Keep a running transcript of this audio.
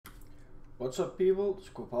What's up people,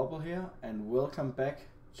 Scoopopple here and welcome back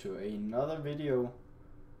to another video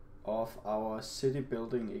of our city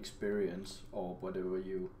building experience, or whatever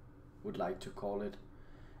you would like to call it.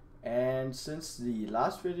 And since the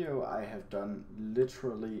last video I have done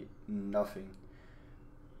literally nothing,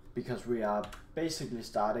 because we are basically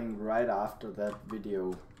starting right after that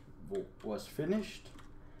video was finished,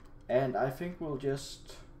 and I think we'll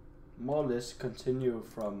just more or less continue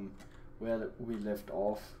from where we left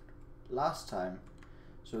off last time.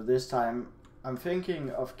 So this time I'm thinking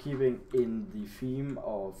of keeping in the theme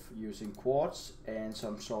of using quartz and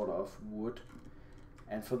some sort of wood,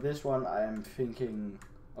 and for this one I am thinking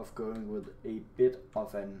of going with a bit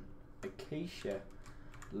of an acacia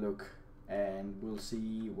look, and we'll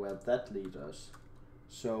see where that leads us.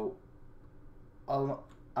 So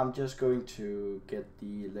I'm just going to get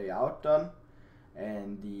the layout done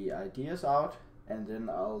and the ideas out, and then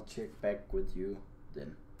I'll check back with you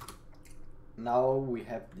then. Now we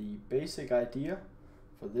have the basic idea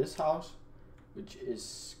for this house, which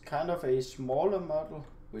is kind of a smaller model,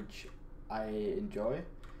 which I enjoy.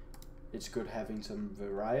 It's good having some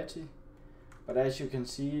variety, but as you can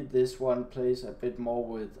see, this one plays a bit more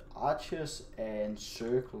with arches and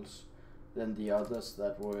circles than the others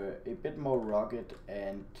that were a bit more rugged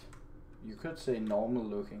and you could say normal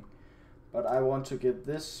looking. But I want to give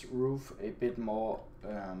this roof a bit more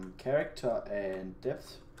character and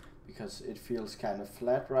depth, because it feels kind of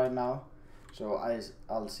flat right now. So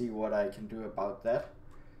I'll see what I can do about that.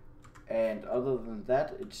 And other than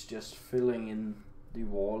that, it's just filling in the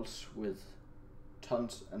walls with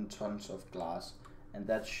tons and tons of glass, and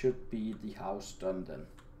that should be the house done then.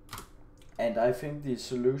 And I think the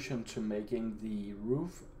solution to making the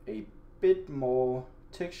roof a bit more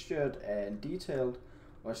textured and detailed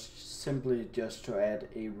was simply just to add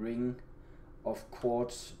a ring of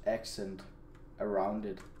quartz accent around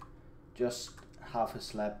it. Just half a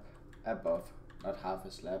slab above, not half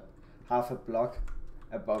a slab, half a block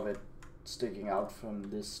above it, sticking out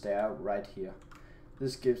from this stair right here.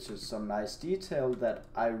 This gives it some nice detail that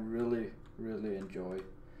I really enjoy.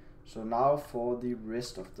 So now for the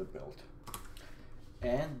rest of the build.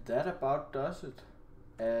 And that about does it.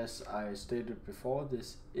 As I stated before,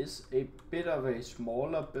 this is a bit of a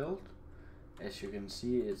smaller build. As you can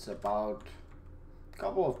see, it's about a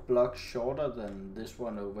couple of blocks shorter than this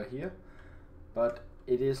one over here, but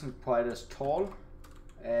it isn't quite as tall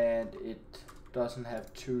and it doesn't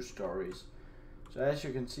have 2 stories. So as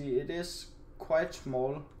you can see, it is quite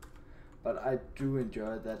small, but I do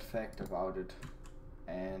enjoy that fact about it.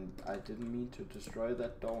 And I didn't mean to destroy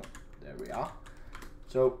that door. There we are.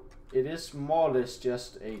 So it is more or less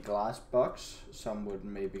just a glass box. Some would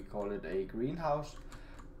maybe call it a greenhouse,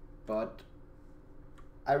 but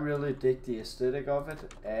I really dig the aesthetic of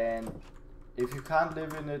it, and if you can't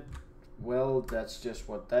live in it, well, that's just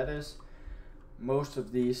what that is. Most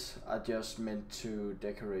of these are just meant to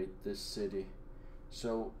decorate this city.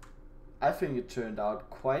 So I think it turned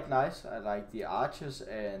out quite nice. I like the arches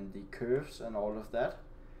and the curves and all of that.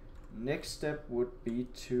 Next step would be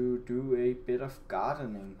to do a bit of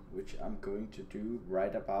gardening, which I'm going to do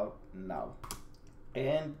right about now.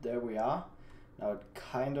 And there we are. Now it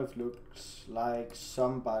kind of looks like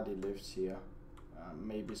somebody lives here.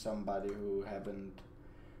 Maybe somebody who haven't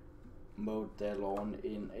mowed their lawn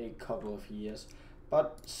in a couple of years,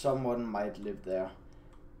 but someone might live there.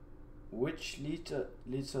 Which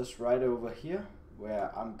leads us right over here,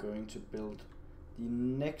 where I'm going to build the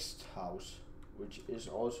next house, which is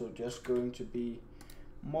also just going to be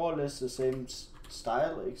more or less the same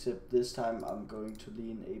style, except this time I'm going to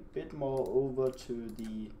lean a bit more over to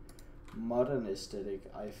the modern aesthetic,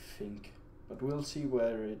 I think. But we'll see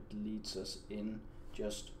where it leads us in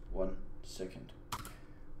just 1 second.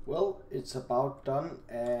 Well, it's about done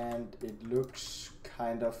and it looks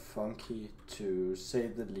kind of funky, to say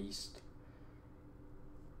the least.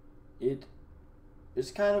 It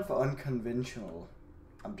is kind of unconventional.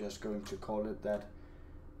 I'm just going to call it that.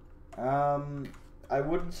 I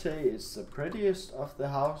wouldn't say it's the prettiest of the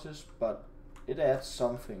houses, but it adds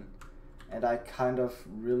something, and I kind of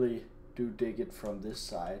really do dig it from this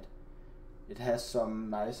side. It has some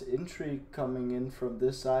nice intrigue coming in from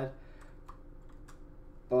this side,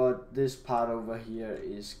 but this part over here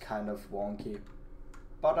is kind of wonky.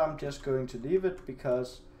 But I'm just going to leave it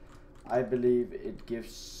because I believe it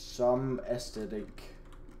gives some aesthetic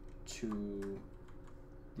to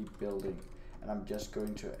the building, and I'm just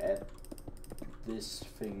going to add this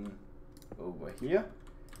thing over here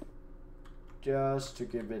just to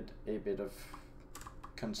give it a bit of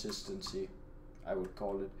consistency, I would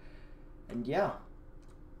call it. And yeah,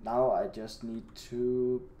 now I just need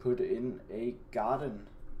to put in a garden.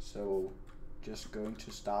 So just going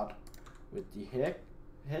to start with the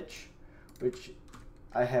hedge, which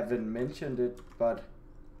I haven't mentioned it, but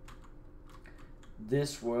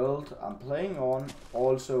this world I'm playing on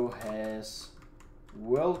also has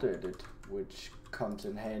world edit, which comes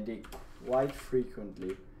in handy quite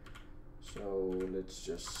frequently. So let's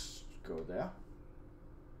just go there.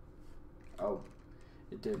 Oh,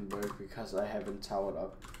 it didn't work because I haven't towered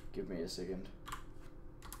up. Give me a second.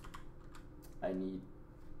 I need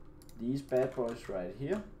these bad boys right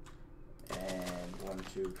here. And 1,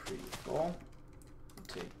 2, 3, 4.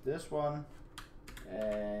 Take this one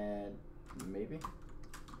and maybe,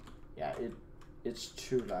 yeah, it's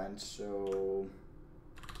 2 lines, so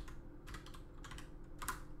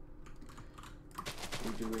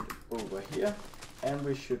we do it over here and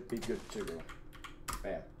we should be good to go.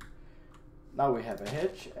 Bam. Now we have a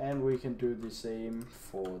hedge and we can do the same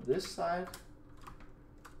for this side,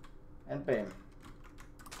 and bam.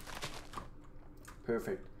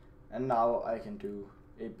 Perfect. And now I can do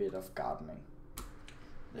a bit of gardening.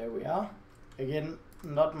 There we are. Again,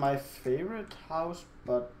 not my favorite house,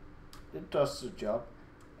 but it does the job,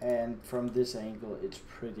 and from this angle it's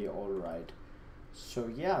pretty alright. So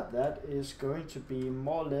yeah, that is going to be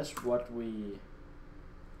more or less what we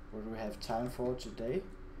have time for today.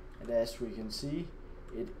 And as we can see,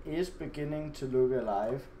 it is beginning to look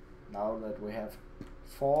alive now that we have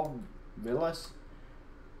 4 villas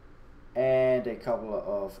and a couple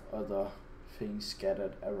of other things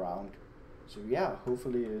scattered around. So yeah,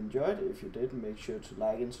 hopefully you enjoyed. If you did, make sure to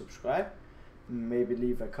like and subscribe. Maybe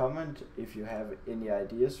leave a comment if you have any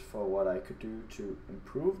ideas for what I could do to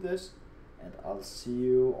improve this. And I'll see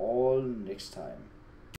you all next time.